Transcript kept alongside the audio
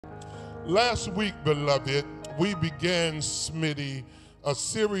Last week, beloved, we began, Smitty, a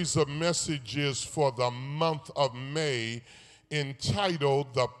series of messages for the month of May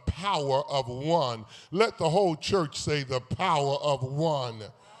entitled The Power of One. Let the whole church say the power of one.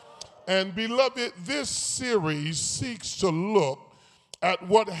 And beloved, this series seeks to look at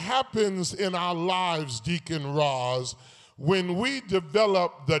what happens in our lives, Deacon Roz, when we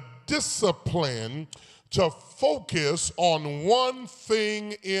develop the discipline to focus on one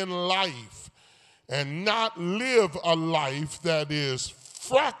thing in life and not live a life that is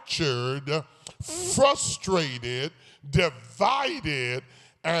fractured, frustrated, divided,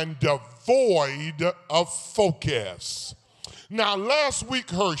 and devoid of focus. Now, last week,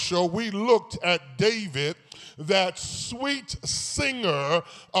 Herschel, we looked at David, that sweet singer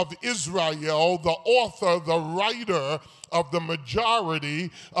of Israel, the author, the writer of the majority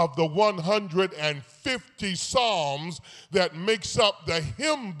of the 150 Psalms that makes up the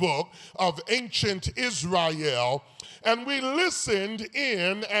hymn book of ancient Israel. And we listened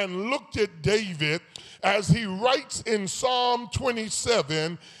in and looked at David as he writes in Psalm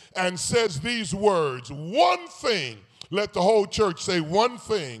 27 and says these words, "One thing," let the whole church say, "One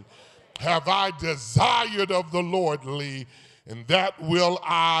thing have I desired of the Lord, Lee, and that will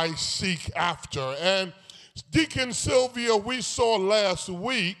I seek after." And Deacon Sylvia, we saw last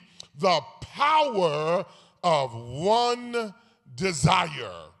week the power of one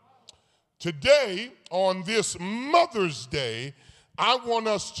desire. Today, on this Mother's Day, I want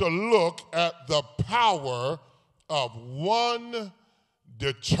us to look at the power of one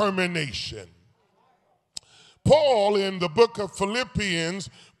determination. Paul, in the book of Philippians,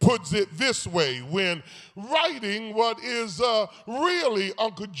 puts it this way when writing what is really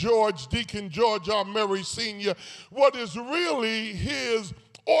Uncle George, Deacon George R. Murray Sr., what is really his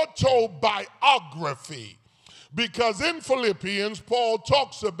autobiography. Because in Philippians, Paul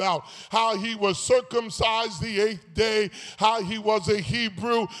talks about how he was circumcised the 8th day, how he was a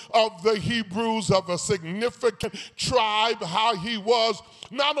Hebrew of the Hebrews of a significant tribe, how he was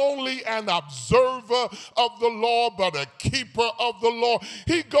not only an observer of the law, but a keeper of the law.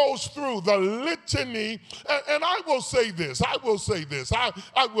 He goes through the litany, and I will say this.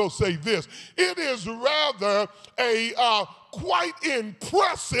 It is rather a quite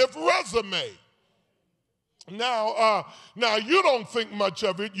impressive resume. Now you don't think much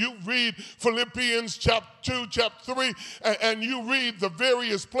of it. You read Philippians chapter 2, chapter 3, and you read the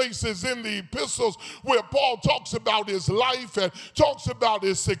various places in the epistles where Paul talks about his life and talks about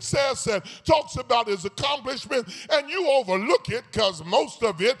his success and talks about his accomplishment, and you overlook it because most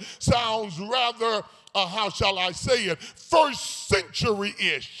of it sounds rather, how shall I say it, first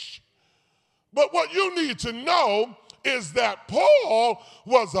century-ish. But what you need to know is that Paul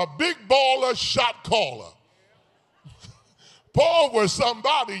was a big baller shot caller. Paul was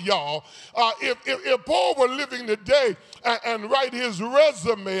somebody, y'all. If Paul were living today and write his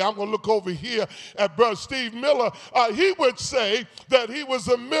resume, I'm going to look over here at Brother Steve Miller, he would say that he was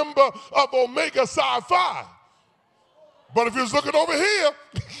a member of Omega Psi Phi. But if he was looking over here,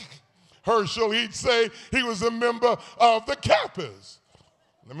 Herschel, he'd say he was a member of the Kappas.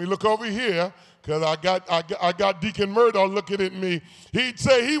 Let me look over here, because I got Deacon Murdoch looking at me. He'd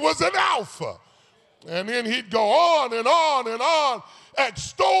say he was an Alpha. And then he'd go on and on and on,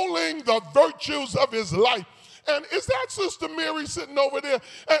 extolling the virtues of his life. And is that Sister Mary sitting over there?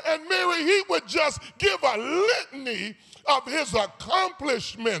 And Mary, he would just give a litany of his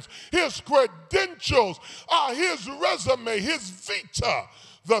accomplishments, his credentials, his resume, his vita,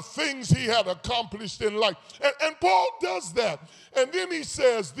 the things he had accomplished in life. And Paul does that. And then he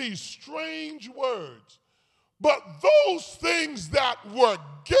says these strange words, "But those things that were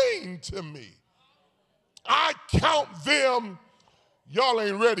gained to me, I count them," y'all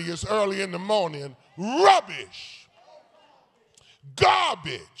ain't ready, it's early in the morning, "rubbish,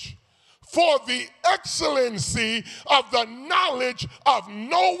 garbage, for the excellency of the knowledge of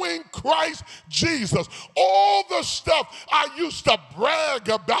knowing Christ Jesus." All the stuff I used to brag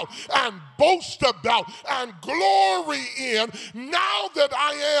about and boast about and glory in, now that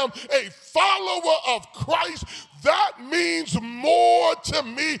I am a follower of Christ, that means more to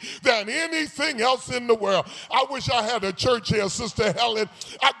me than anything else in the world. I wish I had a church here, Sister Helen.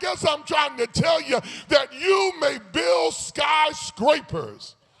 I guess I'm trying to tell you that you may build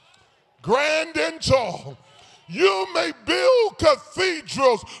skyscrapers, grand and tall. You may build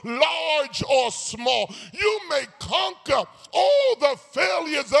cathedrals, large or small. You may conquer all the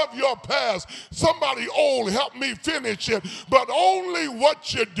failures of your past. Somebody old, help me finish it. But only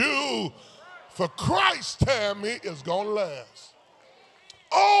what you do for Christ, Tammy, is going to last.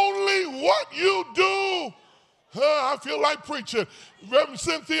 Only what you do I feel like preaching. Reverend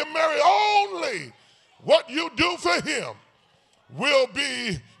Cynthia Mary, only what you do for him will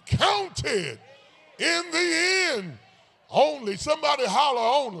be counted in the end. Only. Somebody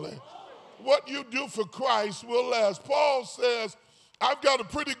holler only. What you do for Christ will last. Paul says, I've got a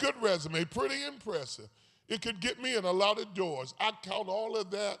pretty good resume, pretty impressive. It could get me in a lot of doors. I count all of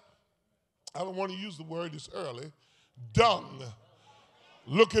that, I don't want to use the word, it's early, dung.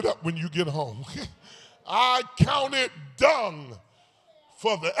 Look it up when you get home. I count it dung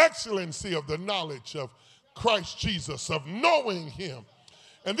for the excellency of the knowledge of Christ Jesus, of knowing him.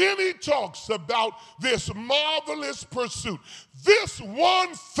 And then he talks about this marvelous pursuit. This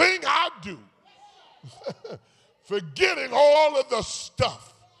one thing I do, forgetting all of the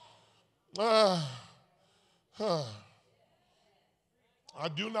stuff. I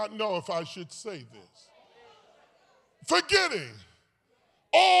do not know if I should say this. Forgetting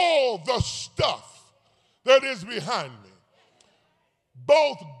all the stuff that is behind me,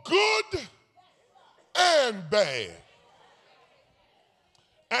 both good and bad.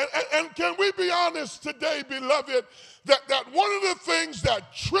 And can we be honest today, beloved, that one of the things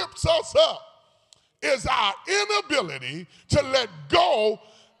that trips us up is our inability to let go.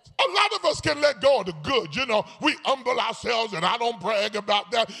 A lot of us can let go of the good. You know, we humble ourselves, and I don't brag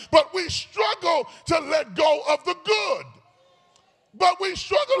about that, but we struggle to let go of the good. But we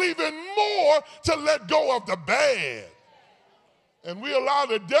struggle even more to let go of the bad. And we allow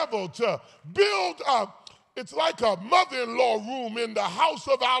the devil to build up. It's like a mother-in-law room in the house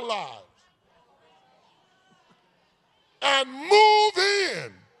of our lives. And move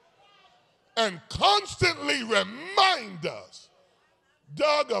in and constantly remind us,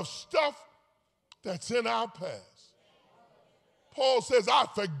 Doug, of stuff that's in our past. Paul says, I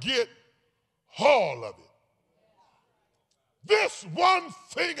forget all of it. This one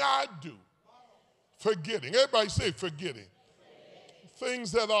thing I do, forgetting. Everybody say forgetting.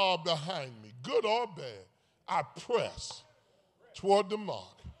 Things that are behind me, good or bad, I press toward the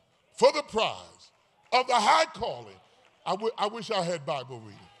mark for the prize of the high calling. I wish I had Bible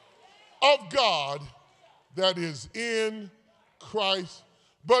reading. Of God that is in Christ.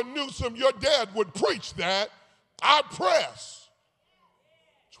 But Newsom, your dad would preach that. I press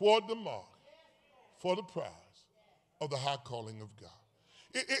toward the mark for the prize of the high calling of God.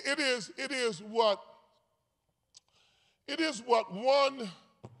 It is what one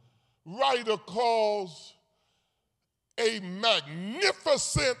writer calls a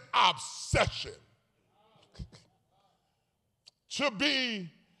magnificent obsession. To be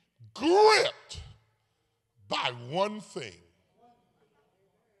gripped by one thing.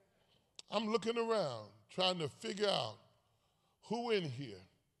 I'm looking around trying to figure out who in here.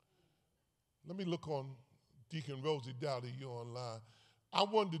 Let me look on Deacon Rosie Dowdy, you online. I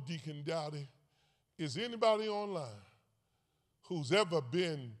wonder, Deacon Dowdy, is anybody online who's ever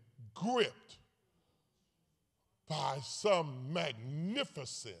been gripped by some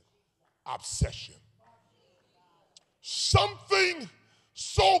magnificent obsession? Something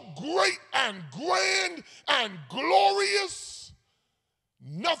so great and grand and glorious,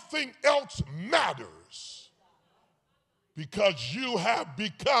 nothing else matters because you have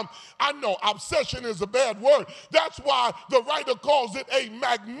become, I know obsession is a bad word. That's why the writer calls it a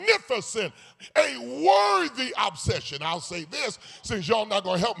magnificent, a worthy obsession. I'll say this, since y'all not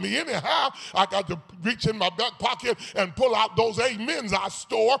going to help me anyhow, I got to reach in my back pocket and pull out those amens I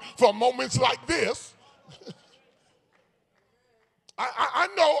store for moments like this. I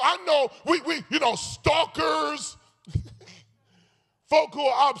know, we stalkers, folk who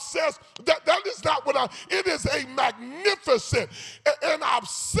are obsessed, that is not what it is a magnificent, an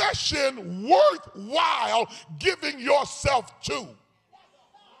obsession worthwhile giving yourself to.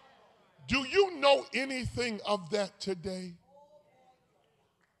 Do you know anything of that today?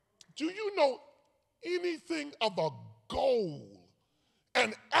 Do you know anything of a goal,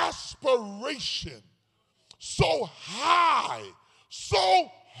 an aspiration so high, so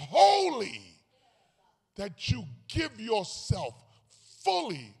holy, that you give yourself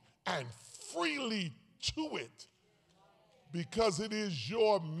fully and freely to it because it is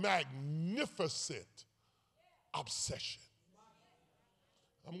your magnificent obsession?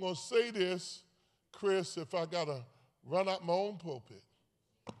 I'm going to say this, Chris, if I got to run out my own pulpit.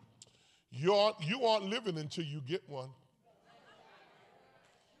 You aren't living until you get one.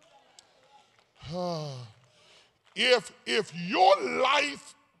 If your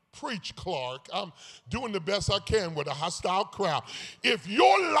life, preach Clarke, I'm doing the best I can with a hostile crowd. If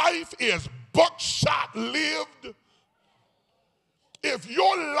your life is buckshot lived, if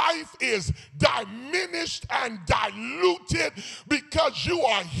your life is diminished and diluted because you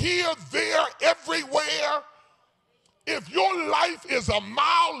are here, there, everywhere, If your life is a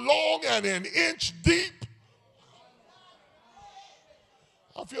mile long and an inch deep,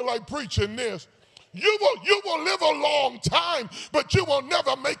 I feel like preaching this. You will live a long time, but you will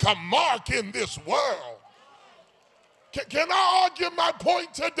never make a mark in this world. Can I argue my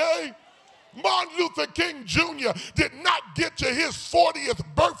point today? Martin Luther King Jr. did not get to his 40th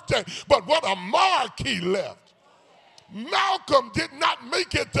birthday, but what a mark he left. Malcolm did not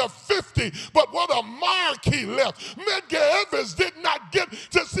make it to 50, but what a mark he left. Medgar Evers did not get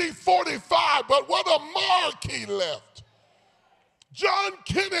to see 45, but what a mark he left. John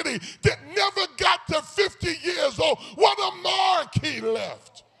Kennedy never got to 50 years old. What a mark he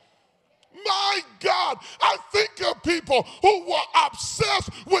left. My God, I think of people who were obsessed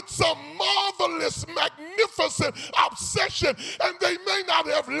with some marvelous, magnificent obsession, and they may not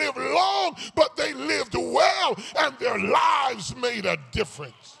have lived long, but they lived well, and their lives made a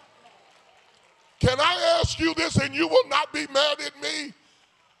difference. Can I ask you this, and you will not be mad at me?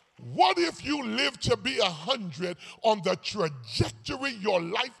 What if you live to be 100 on the trajectory your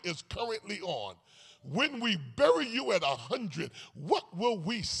life is currently on? When we bury you at 100, what will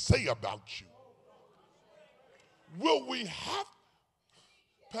we say about you? Will we have,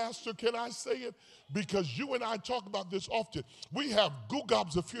 Pastor, can I say it? Because you and I talk about this often. We have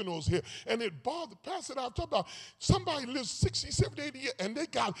gobs of funerals here, and it bothers, Pastor and I talk about somebody lives 60, 70, 80 years, and they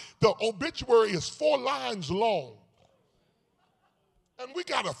got, the obituary is 4 lines long. And we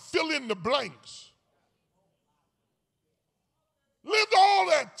got to fill in the blanks. Lived all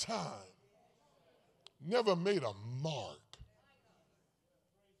that time. Never made a mark.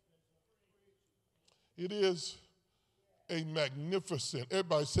 It is a magnificent,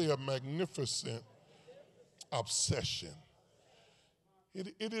 everybody say a magnificent obsession.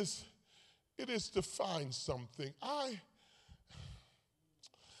 It is to find something. I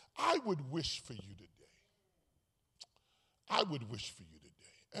would wish for you today. I would wish for you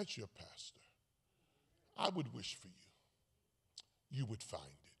today, as your pastor, I would wish for you would find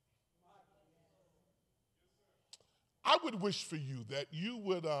it. I would wish for you that you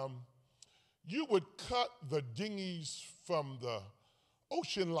would cut the dinghies from the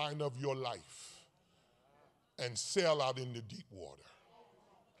ocean line of your life and sail out into deep water.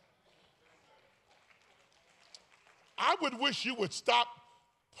 I would wish you would stop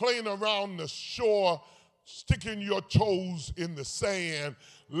playing around the shore, sticking your toes in the sand,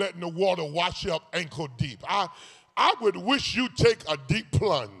 letting the water wash up ankle deep. I would wish you'd take a deep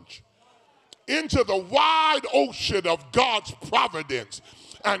plunge into the wide ocean of God's providence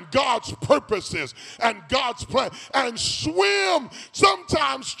and God's purposes and God's plan, and swim,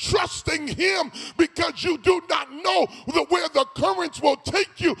 sometimes trusting him because you do not know where the currents will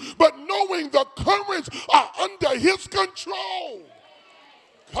take you, but knowing the currents are under his control.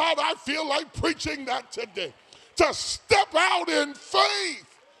 God, I feel like preaching that today. To step out in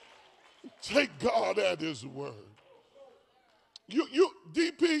faith. Take God at his word.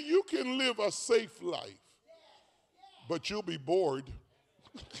 DP, you can live a safe life, but you'll be bored.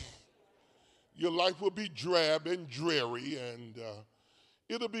 Your life will be drab and dreary, and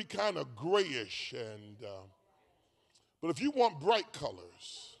it'll be kind of grayish. But if you want bright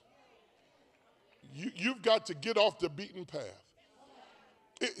colors, you've got to get off the beaten path.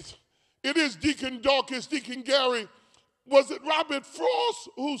 It is Deacon Dawkins, Deacon Gary, was it Robert Frost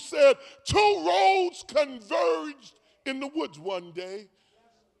who said, 2 roads converged in the woods one day,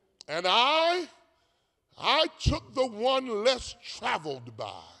 and I took the one less traveled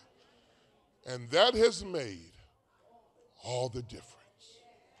by, and that has made all the difference.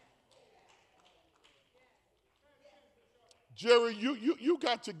 Jerry, you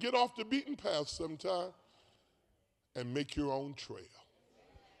got to get off the beaten path sometime and make your own trail.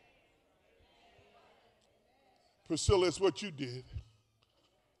 Priscilla, it's what you did.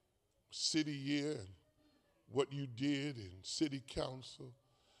 City year and what you did in city council,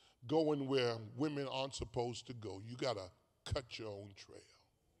 going where women aren't supposed to go. You got to cut your own trail.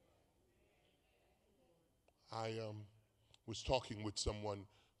 I was talking with someone,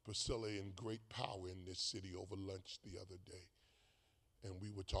 Priscilla, in great power in this city over lunch the other day, and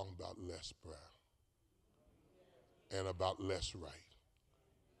we were talking about Les Brown and about Les Wright.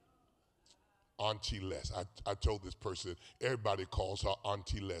 Auntie Les. I told this person, everybody calls her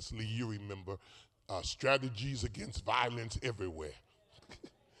Auntie Les. Lee, you remember strategies against violence everywhere.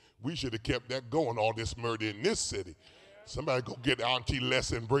 We should have kept that going, all this murder in this city. Somebody go get Auntie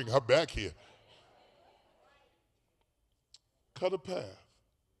Les and bring her back here. Cut a path.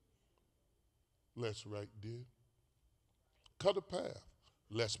 Les Wright did. Cut a path.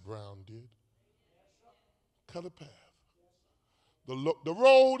 Les Brown did. Cut a path. The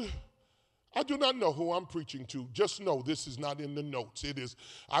road, I do not know who I'm preaching to. Just know this is not in the notes. It is,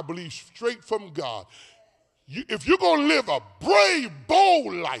 I believe, straight from God. If you're going to live a brave,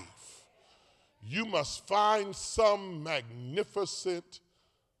 bold life, you must find some magnificent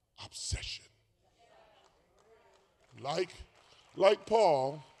obsession. Like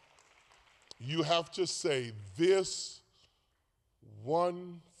Paul, you have to say, this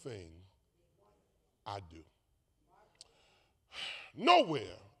one thing I do.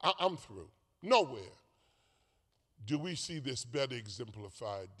 Nowhere, I'm through, nowhere do we see this better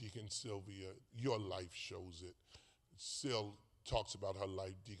exemplified, Deacon Sylvia. Your life shows it. Sil talks about her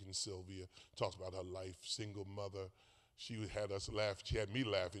life. Deacon Sylvia talks about her life, single mother. She had us laugh. She had me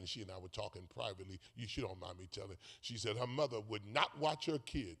laughing. She and I were talking privately. She don't mind me telling. She said her mother would not watch her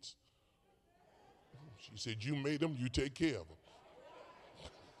kids. She said, you made them, you take care of them.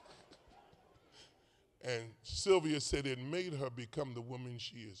 And Sylvia said it made her become the woman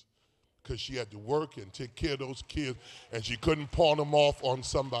she is, because she had to work and take care of those kids, and she couldn't pawn them off on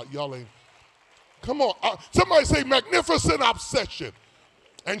somebody. Y'all ain't, come on. Somebody say magnificent obsession.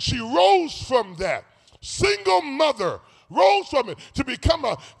 And she rose from that. Single mother rose from it to become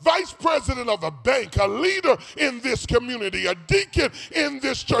a vice president of a bank, a leader in this community, a deacon in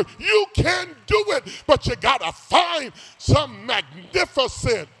this church. You can do it, but you got to find some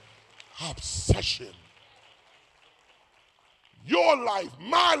magnificent obsession. Your life,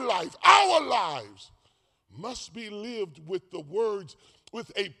 my life, our lives must be lived with the words,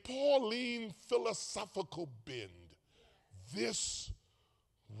 with a Pauline philosophical bend. This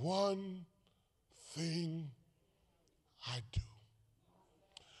one thing I do.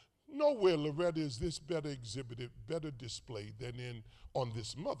 Nowhere, Loretta, is this better exhibited, better displayed than on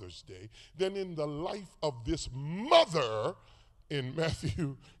this Mother's Day, than in the life of this mother in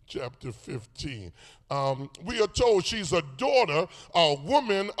Matthew chapter 15. We are told she's a daughter, a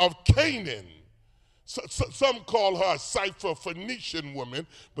woman of Canaan. Some call her a Syrophoenician woman,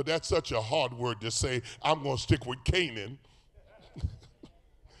 but that's such a hard word to say. I'm going to stick with Canaan.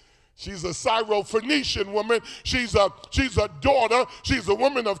 She's a Syrophoenician woman. She's a daughter. She's a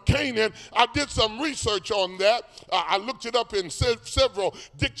woman of Canaan. I did some research on that. I looked it up in several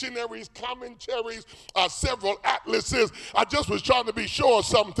dictionaries, commentaries, several atlases. I just was trying to be sure of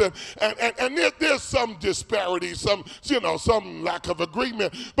something. And there's some disparity, some lack of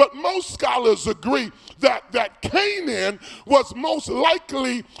agreement. But most scholars agree that Canaan was most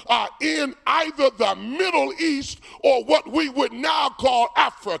likely in either the Middle East or what we would now call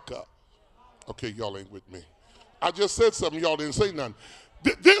Africa. Okay, y'all ain't with me. I just said something, y'all didn't say nothing.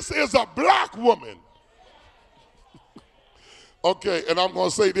 This is a black woman. Okay, and I'm going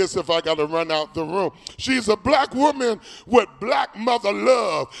to say this if I got to run out the room. She's a black woman with black mother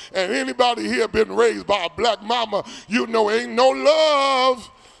love. And anybody here been raised by a black mama, you know ain't no love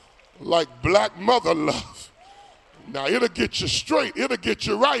like black mother love. Now, it'll get you straight. It'll get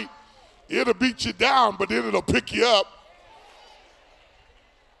you right. It'll beat you down, but then it'll pick you up.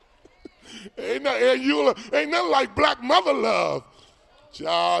 Ain't nothing like black mother love.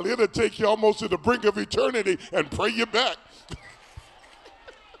 Child, it'll take you almost to the brink of eternity and pray you back.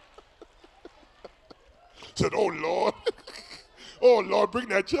 Said, oh, Lord. Oh, Lord, bring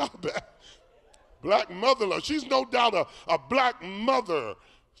that child back. Black mother love. She's no doubt a black mother.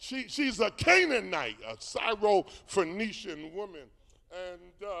 She's a Canaanite, a Syrophoenician woman.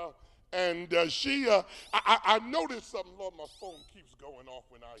 And I noticed something. Lord, my phone keeps going off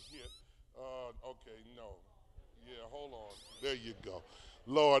when I hit. Okay, no. Yeah, hold on. There you go.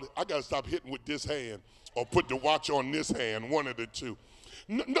 Lord, I got to stop hitting with this hand or put the watch on this hand, one of the two.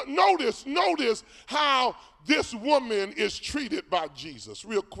 Notice how this woman is treated by Jesus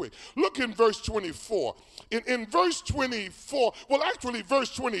real quick. Look in verse 24. In verse 24, well, actually,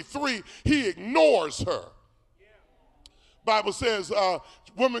 verse 23, he ignores her. Bible says,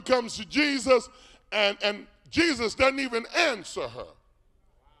 woman comes to Jesus, and Jesus doesn't even answer her.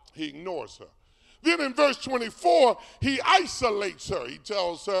 He ignores her. Then in verse 24, he isolates her. He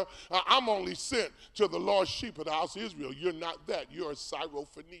tells her, I'm only sent to the lost sheep of the house of Israel. You're not that. You're a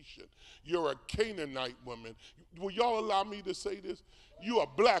Syrophoenician. You're a Canaanite woman. Will y'all allow me to say this? You're a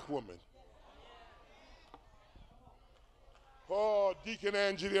black woman. Oh, Deacon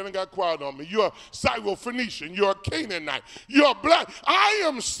Angie, they done got quiet on me. You're a Syrophoenician. You're a Canaanite. You're black. I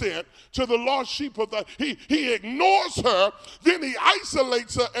am sent to the lost sheep of the... He ignores her, then he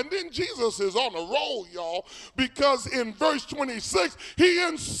isolates her, and then Jesus is on a roll, y'all, because in verse 26, he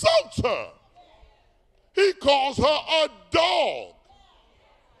insults her. He calls her a dog.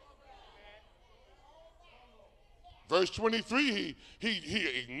 Verse 23, he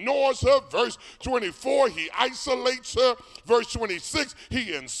ignores her. Verse 24, he isolates her. Verse 26,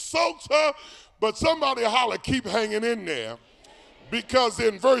 he insults her. But somebody holler, keep hanging in there. Because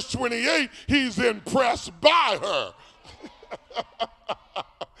in verse 28, he's impressed by her.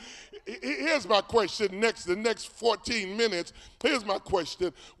 Here's my question the next 14 minutes. Here's my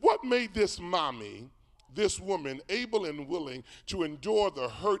question. What made this mommy, this woman, able and willing to endure the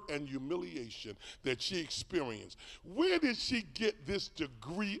hurt and humiliation that she experienced? Where did she get this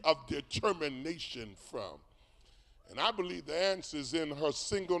degree of determination from? And I believe the answer is in her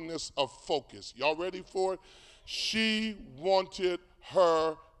singleness of focus. Y'all ready for it? She wanted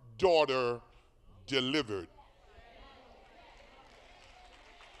her daughter delivered.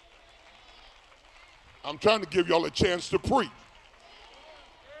 I'm trying to give y'all a chance to preach.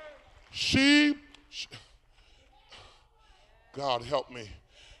 God help me.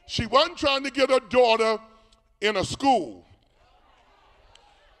 She wasn't trying to get her daughter in a school.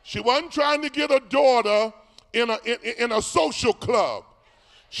 She wasn't trying to get her daughter in a social club.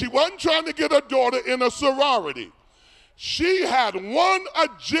 She wasn't trying to get her daughter in a sorority. She had one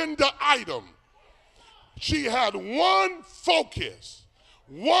agenda item. She had one focus,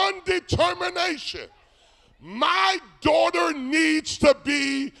 one determination. My daughter needs to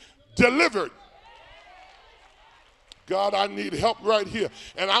be delivered. God, I need help right here.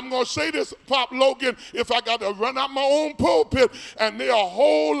 And I'm going to say this, Pop Logan, if I got to run out my own pulpit, and there are a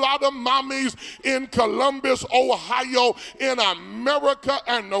whole lot of mommies in Columbus, Ohio, in America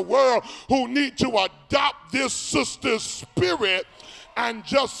and the world who need to adopt this sister's spirit and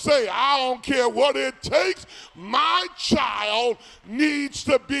just say, I don't care what it takes. My child needs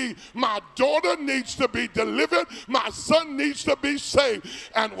to be, my daughter needs to be delivered. My son needs to be saved.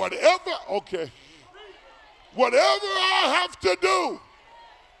 And whatever I have to do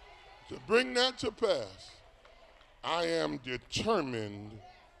to bring that to pass, I am determined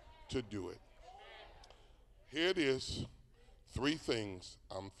to do it. Here it is. 3 things,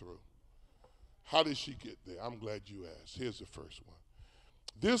 I'm through. How did she get there? I'm glad you asked. Here's the first one.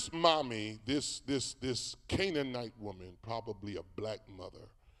 This mommy, this Canaanite woman, probably a black mother,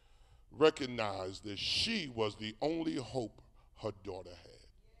 recognized that she was the only hope her daughter had.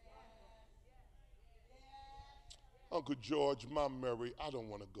 Uncle George, Mom Mary, I don't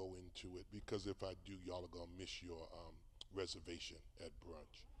want to go into it because if I do, y'all are going to miss your reservation at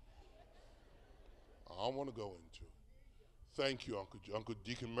brunch. I don't want to go into it. Thank you, Uncle George. Uncle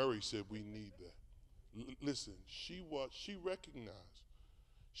Deacon Murray said we need that. Listen, she recognized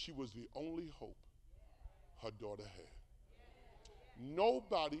she was the only hope her daughter had.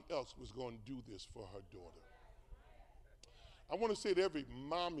 Nobody else was going to do this for her daughter. I want to say to every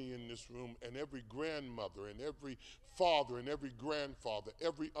mommy in this room and every grandmother and every father and every grandfather,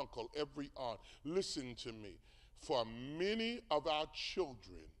 every uncle, every aunt, listen to me. For many of our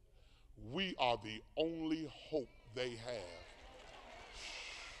children, we are the only hope they have.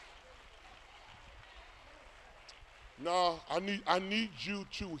 No, I need you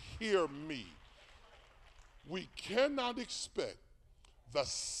to hear me. We cannot expect the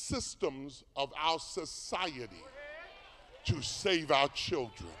systems of our society to save our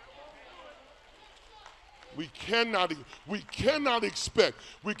children. We cannot expect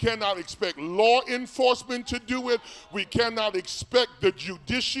law enforcement to do it. We cannot expect the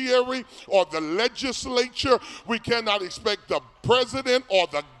judiciary or the legislature. We cannot expect the president or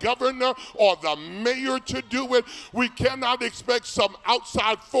the governor or the mayor to do it. We cannot expect some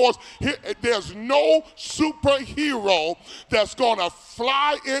outside force. There's no superhero that's going to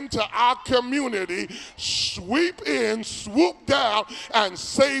fly into our community, sweep in, swoop down, and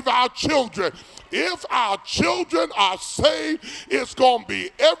save our children. If our children are saved, it's going to be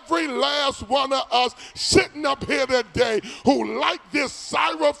every last one of us sitting up here today who, like this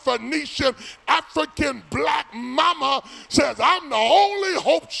Syrophoenician African black mama, says, I'm the only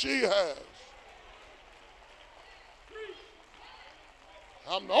hope she has.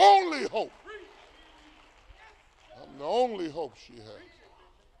 I'm the only hope. I'm the only hope she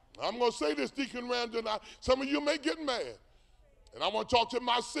has. I'm going to say this, Deacon Randall. Some of you may get mad. And I want to talk to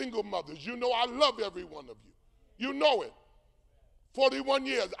my single mothers. You know I love every one of you. You know it. 41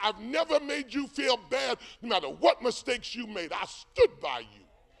 years. I've never made you feel bad no matter what mistakes you made. I stood by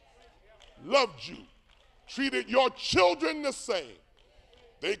you. Loved you. Treated your children the same.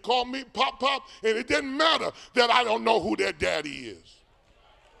 They call me Pop, and it didn't matter that I don't know who their daddy is.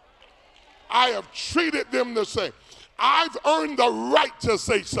 I have treated them the same. I've earned the right to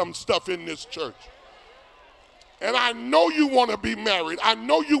say some stuff in this church. And I know you want to be married. I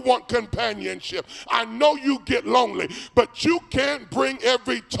know you want companionship. I know you get lonely. But you can't bring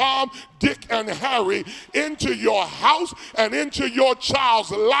every Tom, Dick, and Harry into your house and into your child's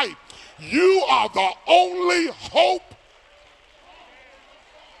life. You are the only hope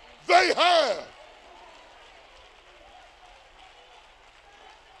they have.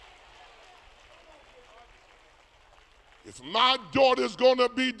 If my daughter's going to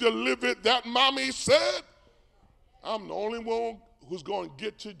be delivered, that mommy said, I'm the only one who's going to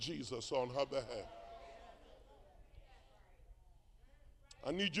get to Jesus on her behalf.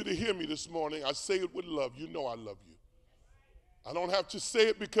 I need you to hear me this morning. I say it with love. You know I love you. I don't have to say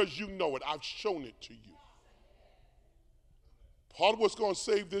it because you know it. I've shown it to you. Part of what's going to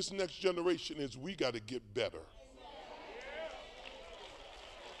save this next generation is we got to get better.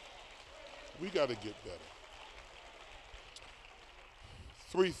 We got to get better.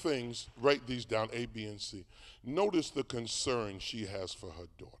 3 things, write these down, A, B, and C. Notice the concern she has for her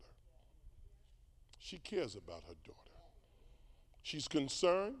daughter. She cares about her daughter. She's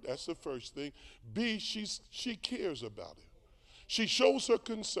concerned, that's the first thing. B, she cares about it. She shows her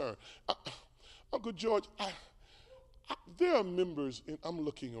concern. Uncle George, there are members, and I'm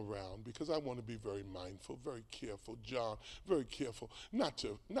looking around because I want to be very mindful, very careful. John, very careful. I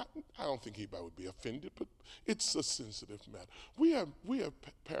don't think anybody would be offended, but it's a sensitive matter. We have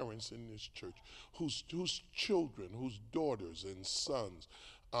parents in this church whose children, whose daughters and sons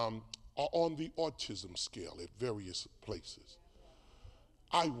are on the autism scale at various places.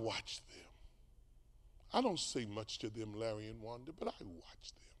 I watch them. I don't say much to them, Larry and Wanda, but I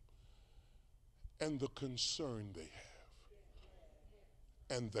watch them. And the concern they have.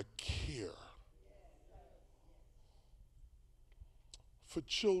 And the care for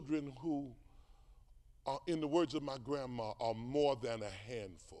children who are, in the words of my grandma, are more than a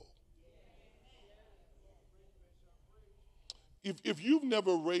handful. If you've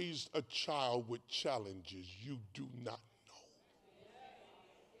never raised a child with challenges, you do not know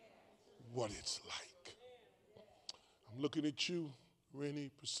what it's like. I'm looking at you, Rennie,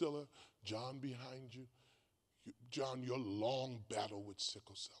 Priscilla, John behind you. John, your long battle with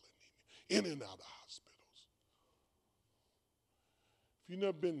sickle cell anemia, in and out of hospitals. If you've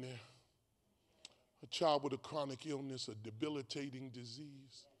never been there, a child with a chronic illness, a debilitating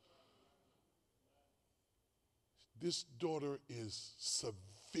disease, this daughter is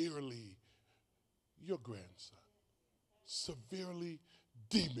severely, your grandson, severely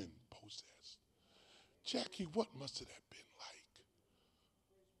demon possessed. Jackie, what must it have been like?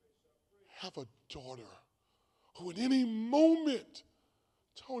 Have a daughter who at any moment,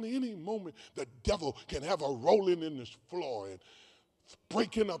 Tony, any moment, the devil can have her rolling in this floor and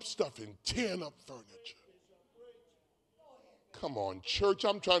breaking up stuff and tearing up furniture. Come on, church,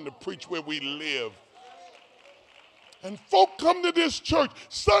 I'm trying to preach where we live. And folk come to this church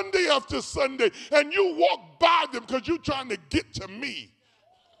Sunday after Sunday, and you walk by them because you're trying to get to me.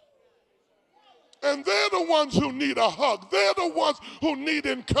 And they're the ones who need a hug. They're the ones who need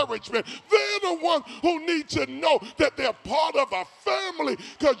encouragement. They're the ones who need to know that they're part of a family,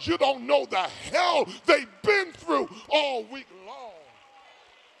 because you don't know the hell they've been through all week long.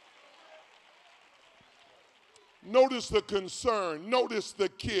 Notice the concern. Notice the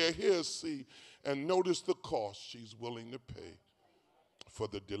care. Here's C. And notice the cost she's willing to pay for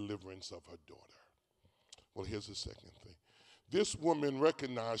the deliverance of her daughter. Well, here's the second thing. This woman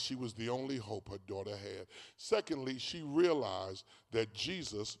recognized she was the only hope her daughter had. Secondly, she realized that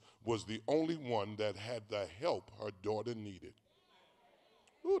Jesus was the only one that had the help her daughter needed.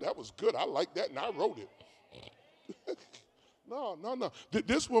 Ooh, that was good. I like that, and I wrote it. No.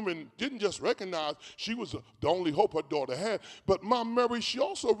 This woman didn't just recognize she was the only hope her daughter had, but Mom Mary, she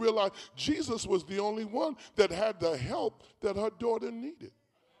also realized Jesus was the only one that had the help that her daughter needed.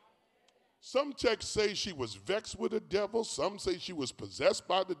 Some texts say she was vexed with the devil. Some say she was possessed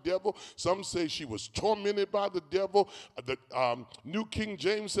by the devil. Some say she was tormented by the devil. The New King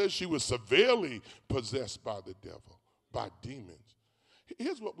James says she was severely possessed by the devil, by demons.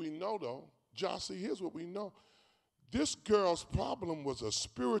 Here's what we know, though. Jossie, here's what we know. This girl's problem was a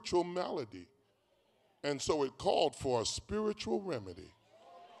spiritual malady, and so it called for a spiritual remedy.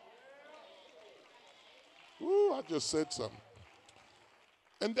 Ooh, I just said something.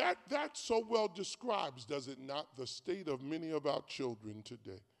 And that so well describes, does it not, the state of many of our children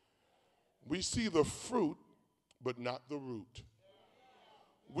today. We see the fruit, but not the root.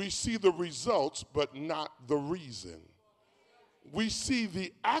 We see the results, but not the reason. We see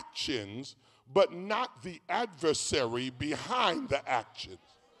the actions, but not the adversary behind the actions.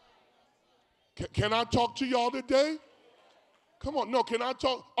 Can I talk to y'all today? Come on, no, can I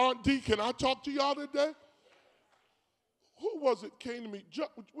talk, Aunt D, can I talk to y'all today? Who was it came to me? John,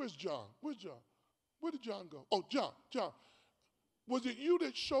 where's John? Where's John? Where did John go? Oh, John. Was it you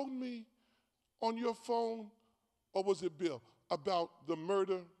that showed me on your phone, or was it Bill, about the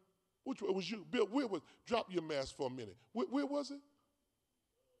murder? Which one? It was you. Bill, where was, drop your mask for a minute. Where was it?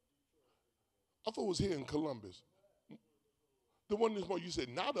 I thought it was here in Columbus. The one this morning, you said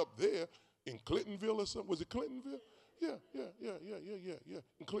not up there in Clintonville or something. Was it Clintonville? Yeah.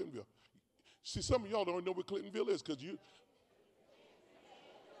 In Clintonville. See, some of y'all don't know where Clintonville is because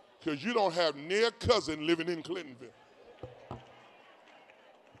you don't have near cousin living in Clintonville.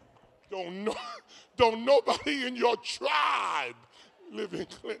 Don't nobody in your tribe live in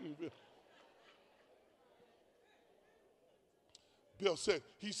Clintonville. Bill said,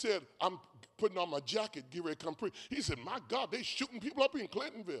 I'm putting on my jacket, get ready to come preach. He said, my God, they shooting people up in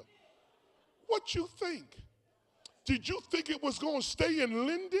Clintonville. What you think? Did you think it was going to stay in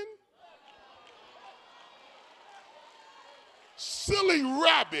Linden? Silly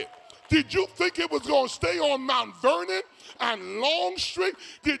rabbit. Did you think it was going to stay on Mount Vernon and Long Street?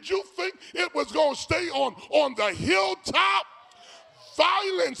 Did you think it was going to stay on the hilltop?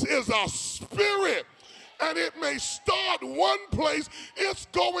 Violence is a spirit, and it may start one place. It's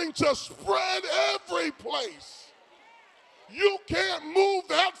going to spread every place. You can't move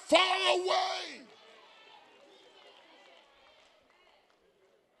that far away.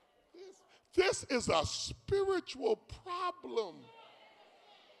 This is a spiritual problem.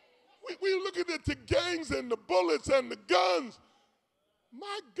 We looking at the gangs and the bullets and the guns.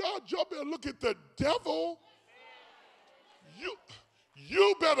 My God, y'all better look at the devil.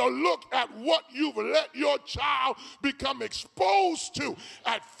 You better look at what you've let your child become exposed to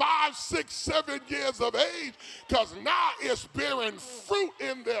at 5, 6, 7 years of age, because now it's bearing fruit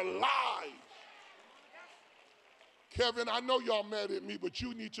in their lives. Kevin, I know y'all mad at me, but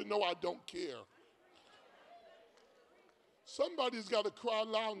you need to know I don't care. Somebody's got to cry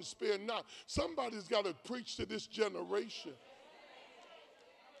loud and spare not. Somebody's got to preach to this generation.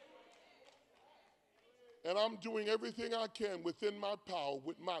 And I'm doing everything I can within my power,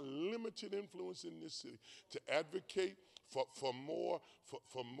 with my limited influence in this city, to advocate for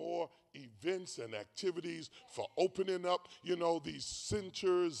more events and activities, for opening up, these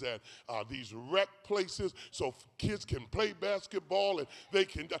centers and these rec places so kids can play basketball and they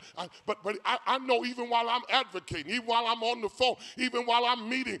can. But I know, even while I'm advocating, even while I'm on the phone, even while I'm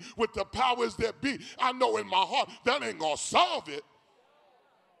meeting with the powers that be, I know in my heart that ain't gonna solve it.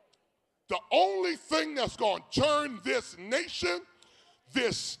 The only thing that's going to turn this nation,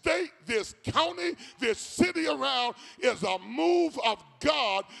 this state, this county, this city around is a move of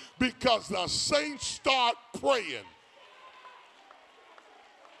God, because the saints start praying.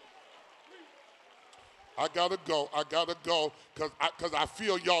 I gotta go because I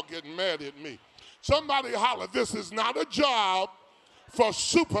feel y'all getting mad at me. Somebody holler, this is not a job for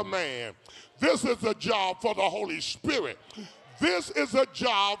Superman. This is a job for the Holy Spirit. This is a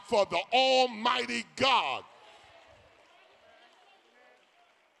job for the Almighty God.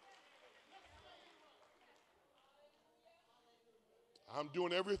 I'm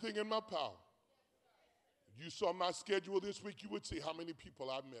doing everything in my power. If you saw my schedule this week, you would see how many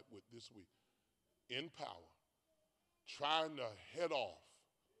people I met with this week in power, trying to head off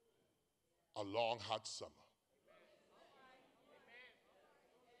a long, hot summer.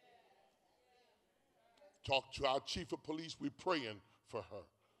 Talk to our chief of police, we're praying for her.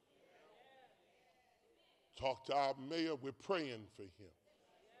 Talk to our mayor, we're praying for him.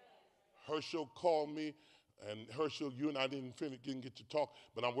 Herschel called me, and Herschel, you and I didn't get to talk,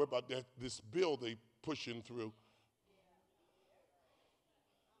 but I'm worried about this bill they pushing through.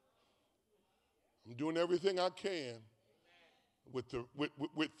 I'm doing everything I can with the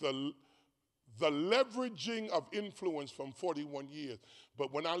leveraging of influence from 41 years.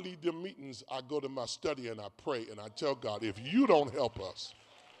 But when I lead the meetings, I go to my study and I pray and I tell God, if you don't help us,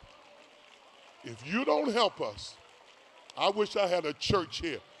 I wish I had a church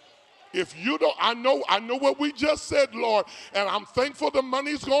here. If you don't, I know what we just said, Lord, and I'm thankful the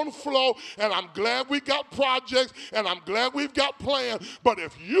money's going to flow, and I'm glad we got projects, and I'm glad we've got plans, but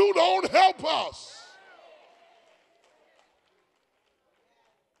if you don't help us,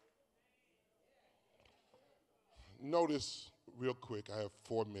 notice real quick, I have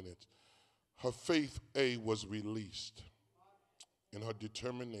 4 minutes. Her faith, was released in her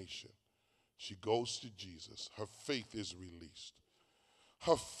determination. She goes to Jesus. Her faith is released.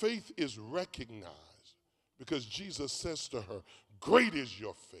 Her faith is recognized because Jesus says to her, great is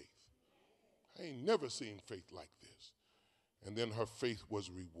your faith. I ain't never seen faith like this. And then her faith was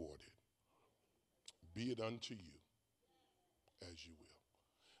rewarded. Be it unto you as you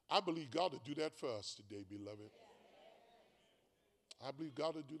will. I believe God will do that for us today, beloved. I believe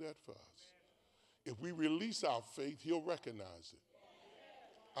God will do that for us. If we release our faith, he'll recognize it.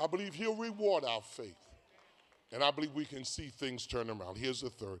 I believe he'll reward our faith. And I believe we can see things turn around. Here's the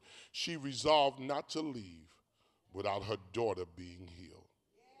third. She resolved not to leave without her daughter being healed.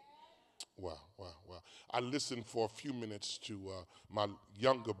 Wow, wow, wow. I listened for a few minutes to my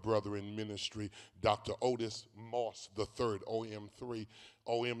younger brother in ministry, Dr. Otis Moss III, OM3.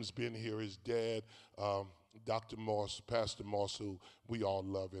 OM's been here, his dad, Dr. Moss, Pastor Moss, who we all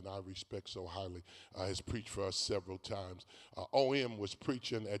love and I respect so highly, has preached for us several times. OM was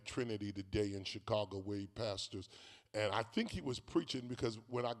preaching at Trinity today in Chicago where he pastors. And I think he was preaching because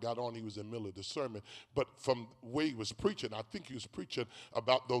when I got on, he was in the middle of the sermon. But from the way he was preaching, I think he was preaching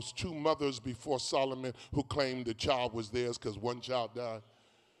about those two mothers before Solomon who claimed the child was theirs because one child died.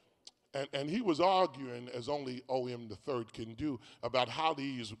 And he was arguing, as only OM the third can do, about how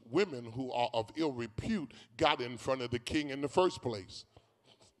these women who are of ill repute got in front of the king in the first place.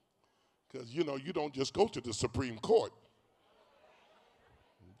 Because, you know, you don't just go to the Supreme Court.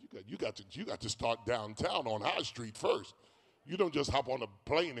 You got to start downtown on High Street first. You don't just hop on a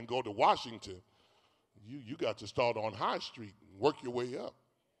plane and go to Washington. You got to start on High Street and work your way up.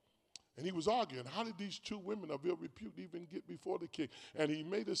 And he was arguing, how did these two women of ill repute even get before the king? And he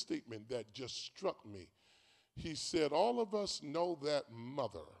made a statement that just struck me. He said, all of us know that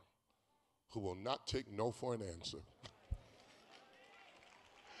mother who will not take no for an answer.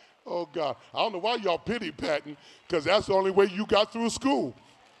 Oh, God. I don't know why y'all pity-patting, because that's the only way you got through school.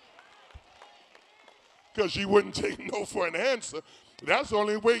 Because she wouldn't take no for an answer. That's the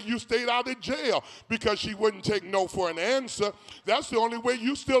only way you stayed out of jail, because she wouldn't take no for an answer. That's the only way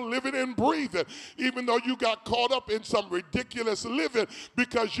you still living and breathing, even though you got caught up in some ridiculous living,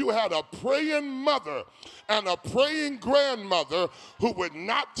 because you had a praying mother and a praying grandmother who would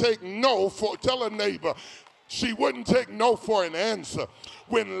not take no for, tell a neighbor, she wouldn't take no for an answer.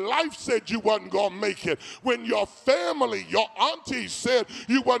 When life said you wasn't going to make it, when your family, your aunties said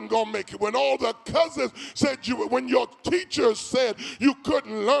you wasn't going to make it, when all the cousins said you, when your teachers said you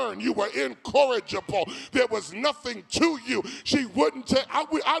couldn't learn, you were incorrigible, there was nothing to you, she wouldn't take.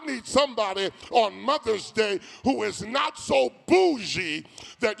 I need somebody on Mother's Day who is not so bougie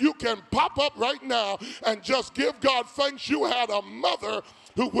that you can pop up right now and just give God thanks you had a mother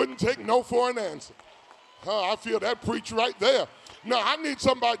who wouldn't take no for an answer. I feel that preach right there. No, I need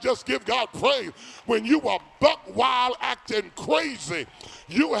somebody just give God praise. When you were buck wild acting crazy,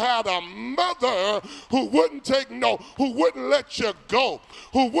 you had a mother who wouldn't take no, who wouldn't let you go,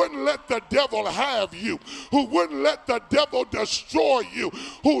 who wouldn't let the devil have you, who wouldn't let the devil destroy you,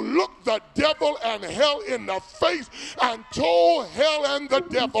 who looked the devil and hell in the face and told hell and the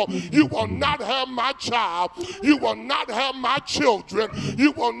devil, you will not have my child, you will not have my children,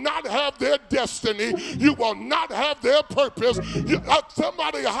 you will not have their destiny, you will not have their purpose.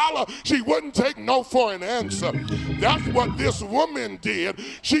 Somebody holler, she wouldn't take no for an answer. That's what this woman did.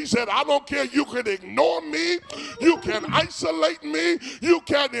 She said, I don't care, you can ignore me, you can isolate me, you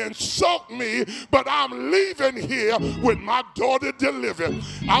can insult me, but I'm leaving here with my daughter delivered.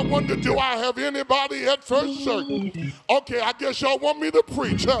 I wonder, do I have anybody at First Church? Okay, I guess y'all want me to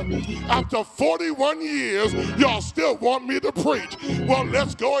preach, huh? After 41 years, y'all still want me to preach. Well,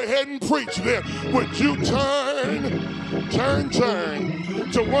 let's go ahead and preach then. Would you turn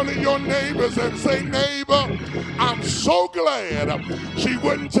to one of your neighbors and say, neighbor, I'm so glad she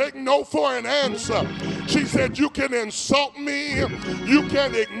wouldn't take no for an answer. She said, you can insult me, you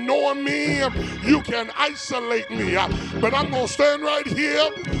can ignore me, you can isolate me, but I'm going to stand right here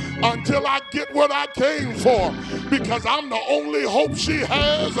until I get what I came for, because I'm the only hope she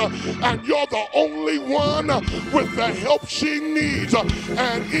has, and you're the only one with the help she needs.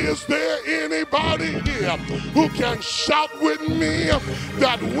 And is there anybody here who can shout with me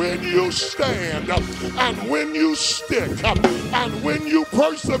that when you stand and when you stick and when you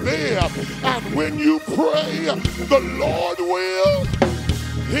persevere and when you pray, the Lord will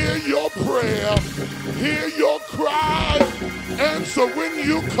hear your prayer, hear your cry, answer when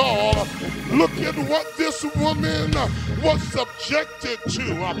you call. Look at what this woman was subjected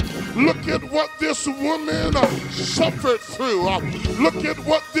to. Look at what this woman suffered through. Look at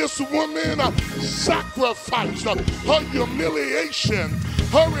what this woman sacrificed. Her humiliation,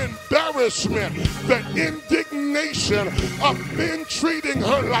 her embarrassment, the indignation of men treating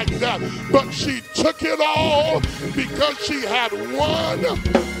her like that. But she took it all because she had one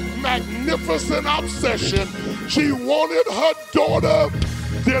magnificent obsession. She wanted her daughter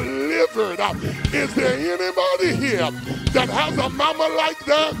delivered. Is there anybody here that has a mama like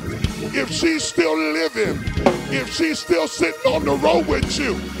that? If she's still living, if she's still sitting on the road with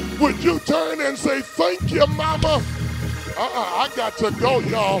you, would you turn and say, thank you, mama, I got to go,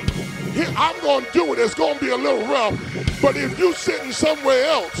 y'all. I'm going to do it. It's going to be a little rough. But if you sitting somewhere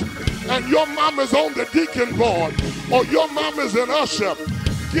else and your mama's on the deacon board or your mama's an usher,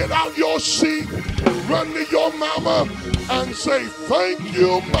 get out your seat, run to your mama and say, thank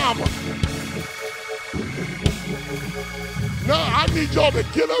you, mama. Now, I need y'all to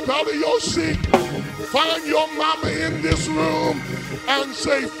get up out of your seat, find your mama in this room and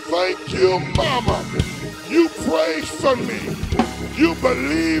say, thank you, mama. You prayed for me. You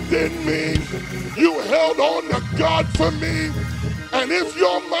believed in me. You held on to God for me. And if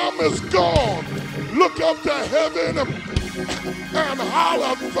your mama's gone, look up to heaven and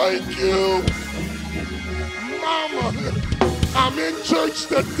holler, thank you, mama. I'm in church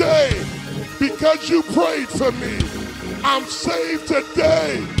today because you prayed for me. I'm saved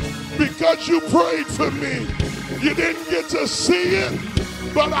today because you prayed for me. You didn't get to see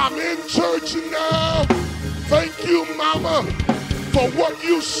it, but I'm in church now. Thank you, mama, for what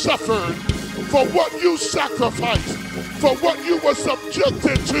you suffered, for what you sacrificed, for what you were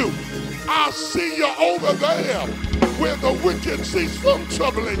subjected to. I see you over there where the wicked cease from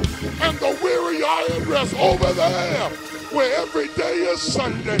troubling and the weary are at rest, over there where every day is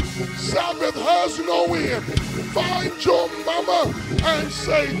Sunday. Sabbath has no end. Find your mama and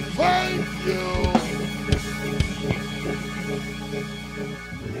say, thank you.